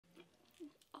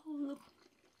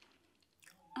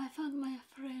found my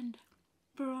friend.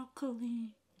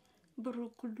 Broccoli.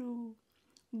 Broccoli.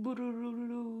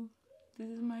 Bururulu. This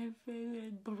is my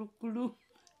favorite broccoli.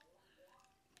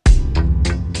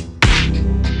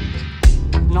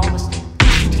 Namaste.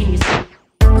 Continues.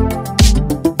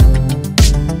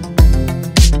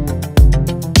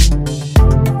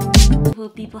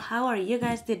 People, how are you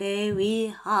guys today?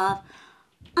 We have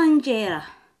Angela.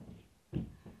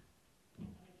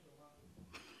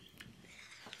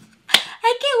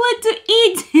 I can't wait to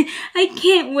eat. I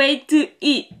can't wait to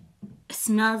eat. It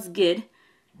smells good.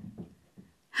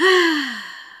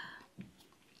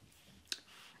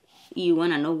 You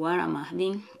wanna know what I'm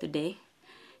having today?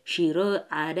 Shiro,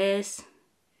 Ades,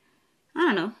 I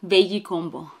don't know, veggie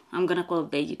combo. I'm gonna call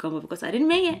it veggie combo because I didn't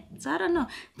make it, so I don't know.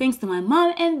 Thanks to my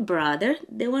mom and brother,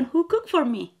 the one who cooked for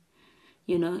me.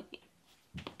 You know,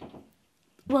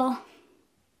 well,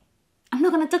 I'm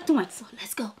not gonna talk too much, so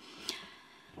let's go.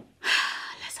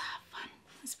 Let's have fun.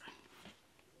 Let's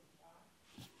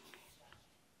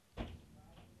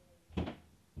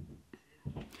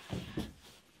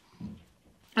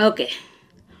run. Okay,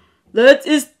 let's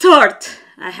start.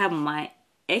 I have my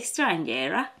extra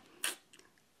injera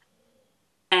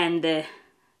and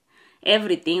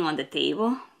everything on the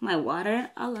table. My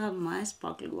water, I love my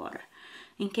sparkling water.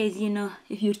 In case, you know,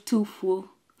 if you're too full,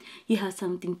 you have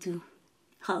something to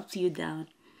help you down.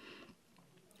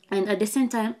 And at the same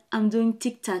time, I'm doing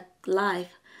TikTok live.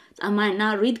 I might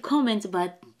not read comments,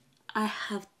 but I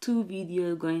have 2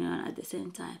 videos going on at the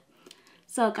same time.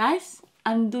 So guys,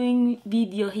 I'm doing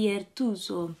video here too.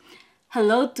 So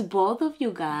hello to both of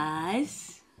you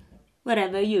guys,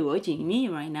 wherever you're watching me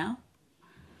right now.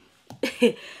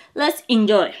 Let's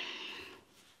enjoy.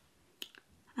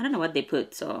 I don't know what they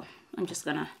put, so I'm just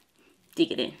gonna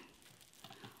dig it in.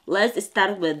 Let's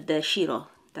start with the shiro.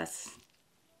 That's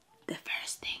the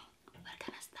first thing we're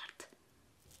gonna start.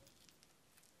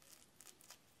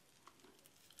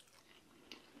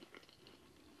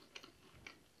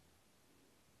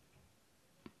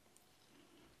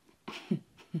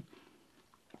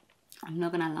 I'm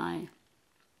not gonna lie.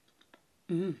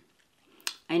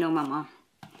 I know my mom.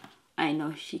 I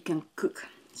know she can cook,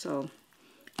 so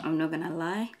I'm not gonna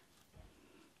lie.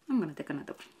 I'm gonna take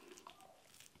another one.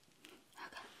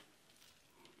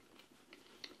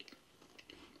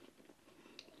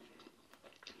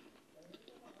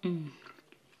 Okay.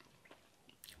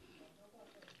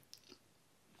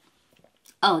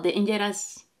 Oh, the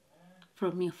injeras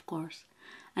from me, of course.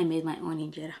 I made my own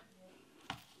injera.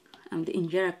 I'm the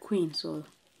injera queen, so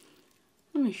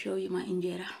let me show you my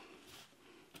injera.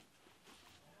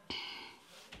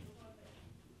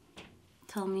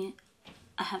 Tell me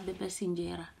I have the best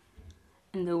injera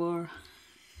in the world.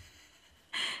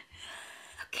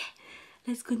 Okay,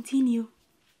 let's continue.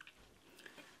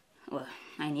 Well,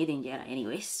 I need injera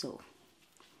anyway, so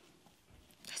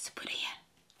let's put it here.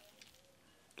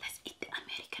 Let's eat the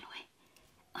American way.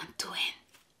 On to end.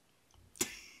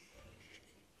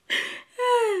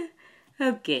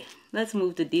 Okay, let's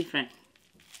move to different.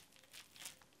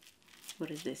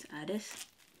 What is this? Ades?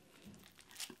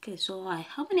 Okay, so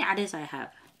how many ades I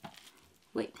have?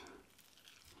 Wait.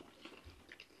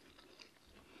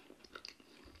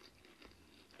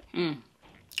 I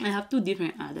have 2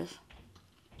 different ades.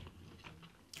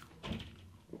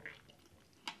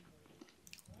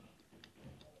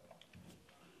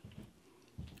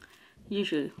 You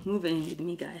should move in with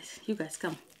me, guys. You guys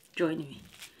come join me.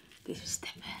 This is the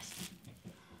best.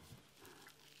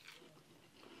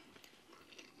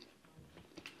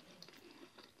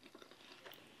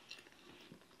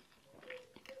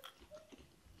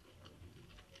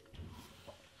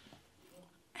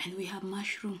 And we have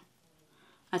mushroom.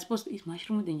 I'm supposed to eat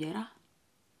mushroom with injera?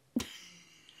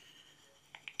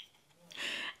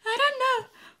 I don't know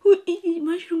who eat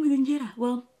mushroom with injera.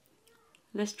 Well,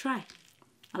 let's try.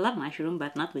 I love mushroom,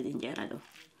 but not with injera though.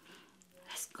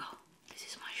 Let's go. This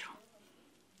is mushroom.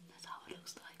 That's how it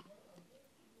looks like.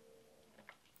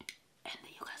 And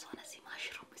then you guys want to see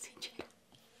mushroom with injera.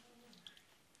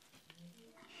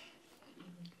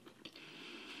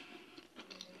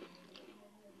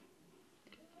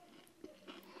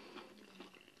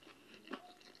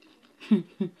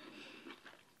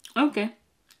 Okay,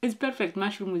 it's perfect.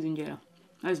 Mushroom with injera.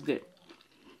 That's good.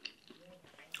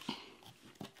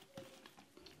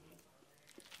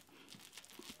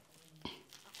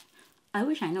 I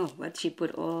wish I know what she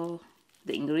put all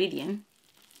the ingredient.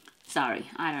 Sorry,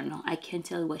 I don't know. I can't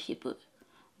tell what she put.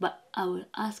 But I will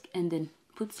ask and then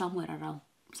put somewhere around,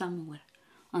 somewhere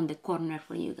on the corner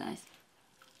for you guys.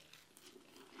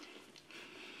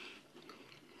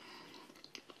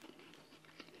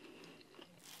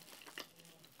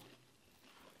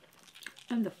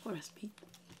 I'm the forest bee.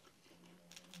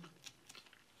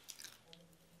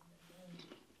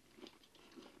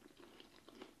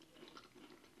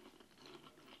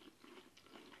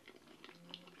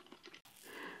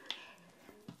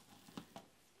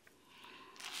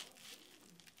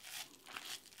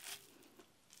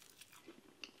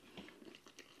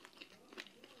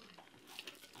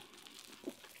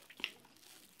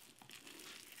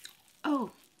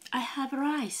 Oh, I have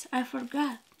rice. I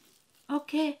forgot.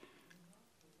 Okay.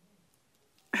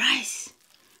 Rice.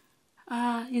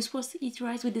 You're supposed to eat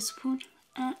rice with a spoon?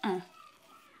 Not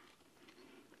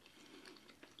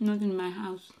in my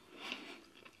house.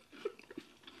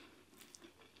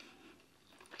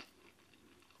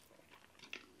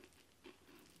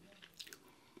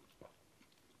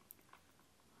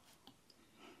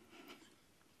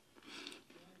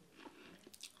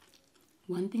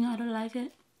 One thing I don't like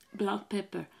it, black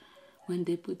pepper when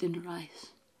they put in rice.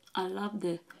 I love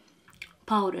the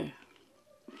powder.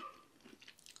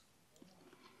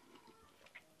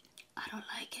 I don't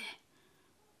like it.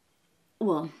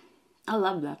 Well, I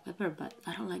love black pepper, but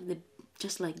I don't like the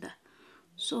just like that.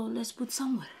 So let's put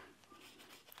somewhere.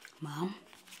 Mom,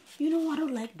 you know I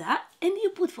don't like that, and you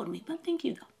put for me, but thank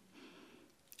you though.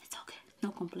 It's okay,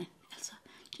 no complaint, Elsa.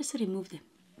 Just remove them.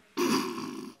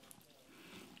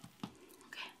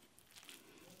 Okay.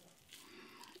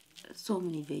 So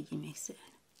many veggie mixed.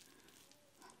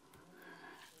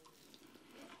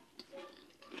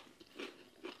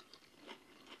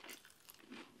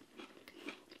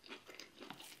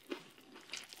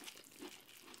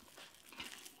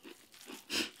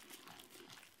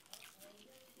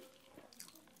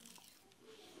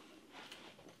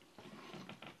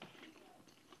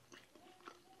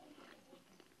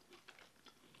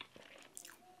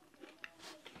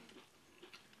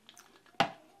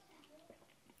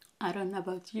 I don't know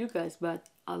about you guys, but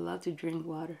I love to drink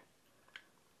water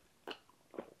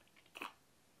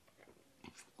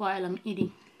while I'm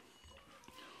eating.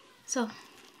 So,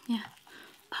 yeah.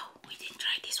 Oh, we didn't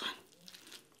try this one.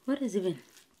 What is even?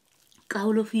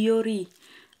 Caulo fiori.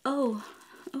 Oh,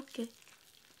 okay.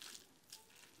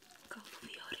 Caulo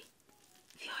fiori.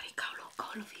 Fiori,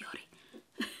 caulo fiori.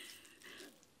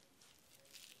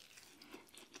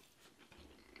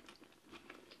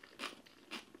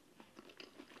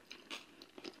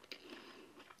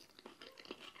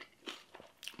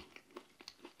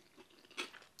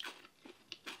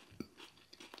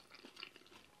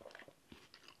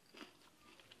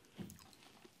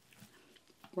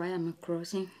 Why am I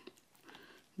crossing?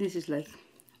 This is like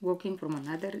walking from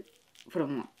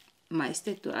my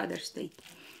state to other state,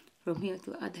 from here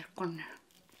to other corner.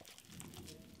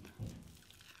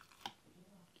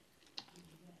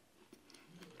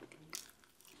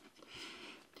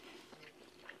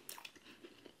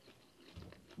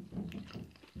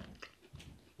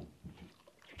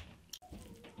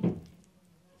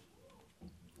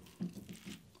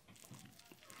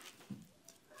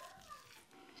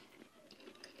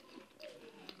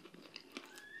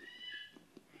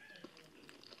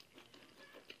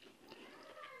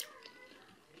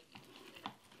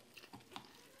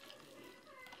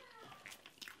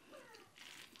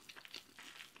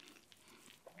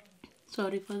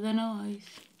 Sorry for the noise.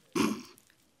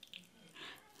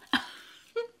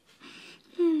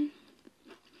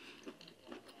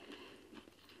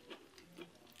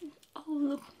 Oh,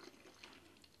 look.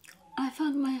 I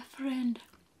found my friend.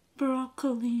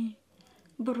 Broccoli.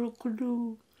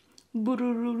 Broccoli.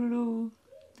 Bururulu.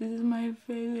 This is my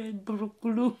favorite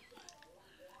broccoli.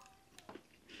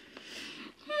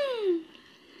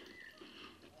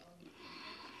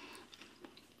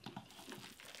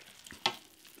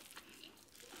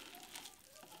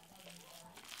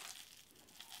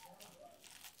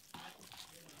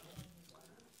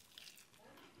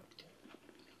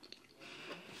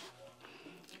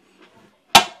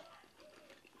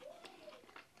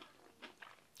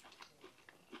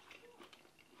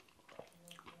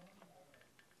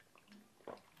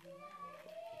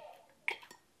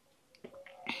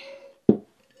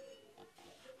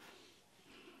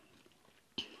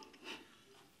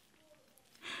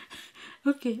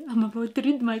 Okay, I'm about to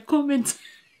read my comments.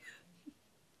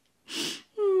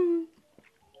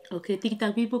 Okay,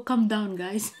 TikTok people, calm down,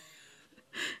 guys.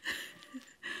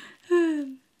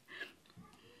 You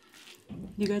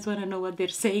guys want to know what they're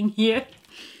saying here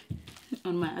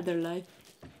on my other live?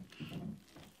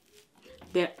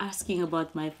 They're asking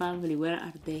about my family. Where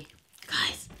are they?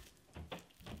 Guys,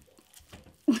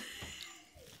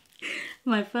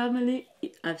 my family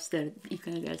upstairs. You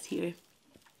can guys hear.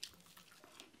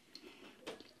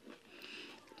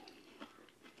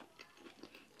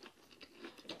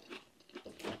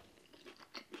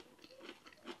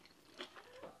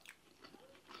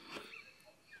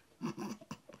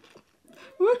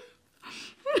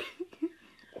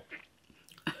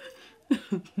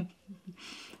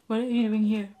 What are you doing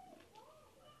here?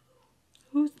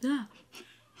 Who's that?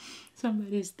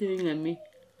 Somebody's staring at me.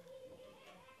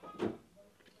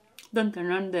 Don't turn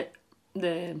on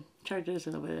the chargers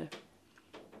over there.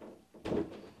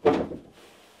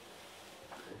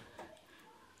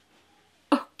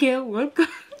 Okay, welcome.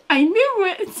 I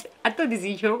knew it. I thought this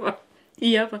is your.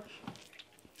 Yep.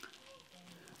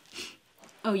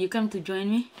 Oh, you come to join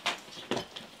me?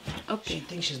 Okay. She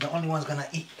thinks she's the only one's gonna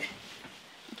eat.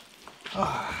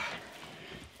 Ah.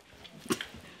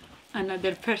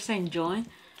 Another person join.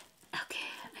 Okay,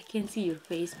 I can see your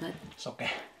face, but It's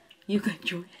okay. you can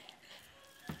join.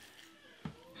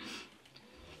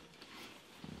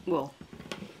 Well,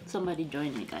 somebody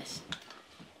join me, guys.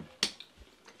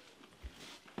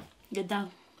 Get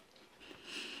down.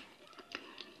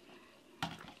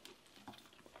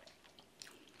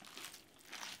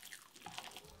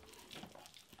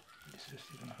 This is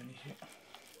still gonna finish it.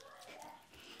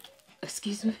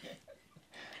 Excuse me.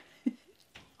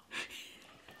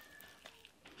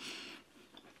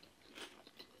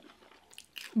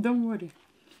 Don't worry.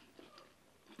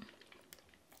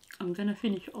 I'm gonna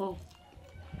finish all.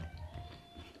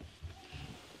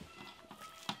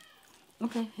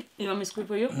 Okay, you want me to scoop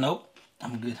for you? Nope,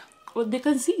 I'm good. Well, they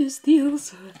can see you still,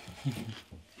 so.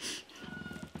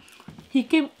 He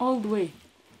came all the way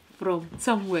from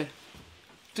somewhere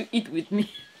to eat with me.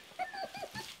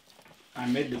 I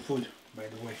made the food, by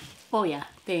the way. Oh yeah,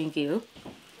 thank you.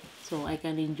 So I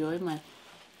can enjoy my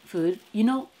food. You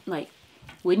know, like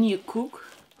when you cook,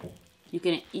 you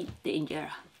can eat the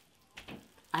injera.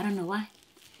 I don't know why.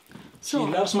 So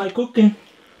She loves my cooking.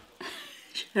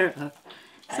 shut up.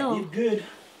 I So did good.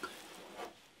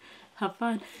 have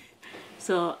fun.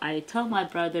 So I told my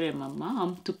brother and my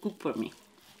mom to cook for me.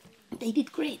 They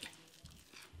did great.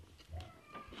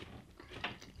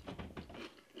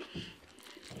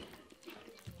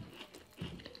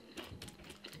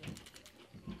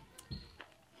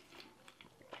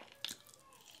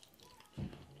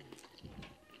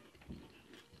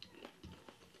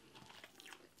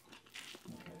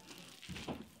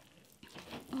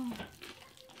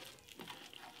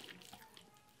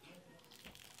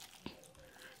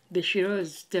 The Shiro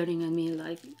is staring at me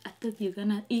like, I thought you're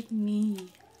gonna eat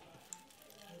me.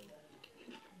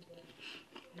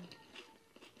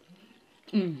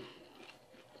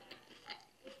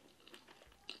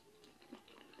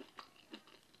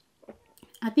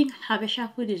 I think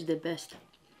Habesha food is the best.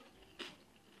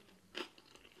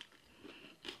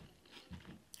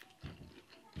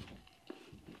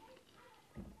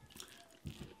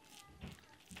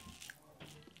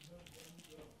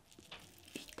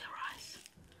 Eat the rice.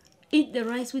 Eat the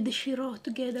rice with the Shiro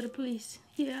together, please.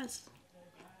 Yes.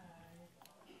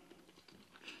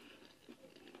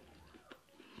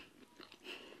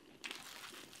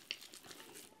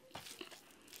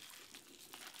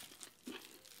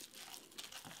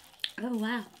 Oh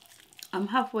wow, I'm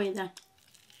halfway done.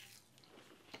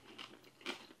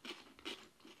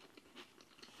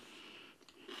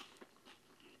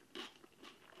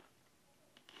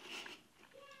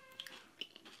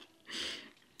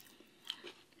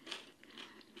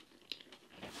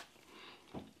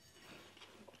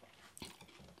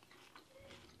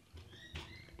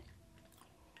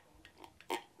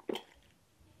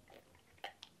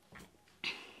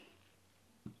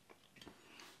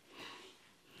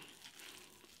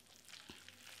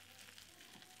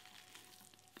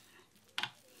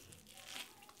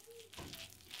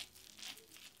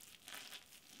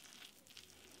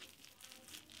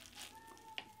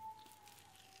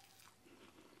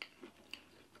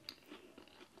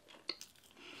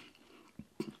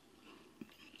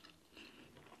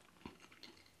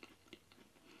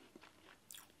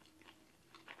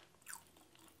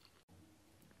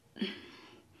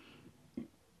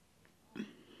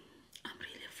 I'm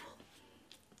really full.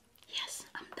 Yes,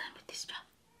 I'm done with this job.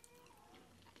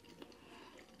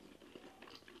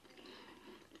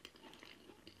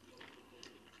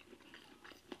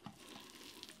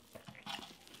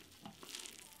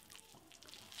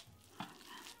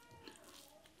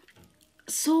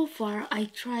 So far, I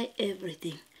tried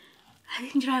everything. I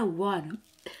didn't try one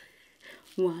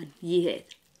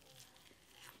yet.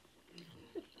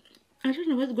 I don't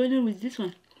know what's going on with this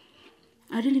one.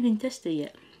 I didn't even test it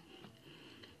yet.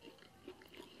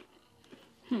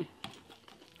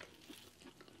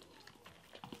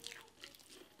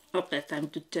 Okay, time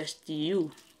to test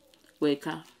you. Wake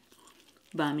up.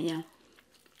 Bamia.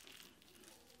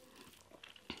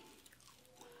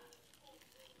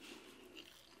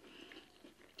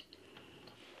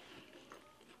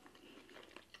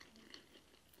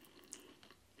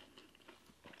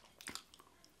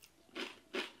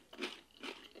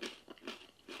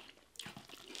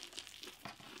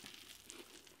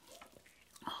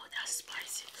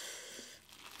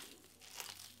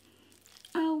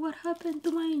 happened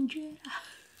to my injera?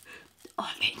 All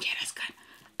the injera's gone.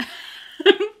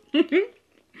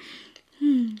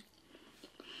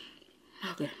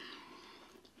 Okay.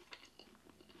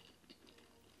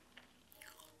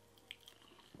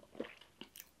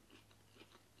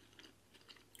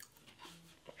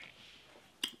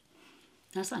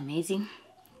 That's amazing.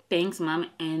 Thanks, mom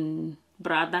and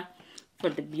brother, for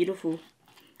the beautiful,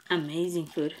 amazing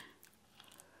food.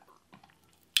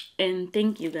 And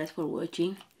thank you guys for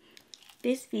watching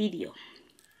this video.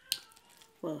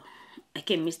 Well, I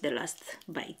can miss the last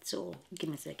bite, so give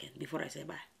me a second before I say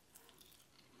bye.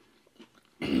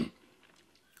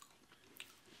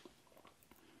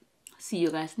 See you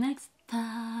guys next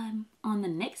time on the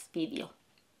next video.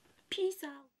 Peace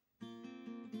out.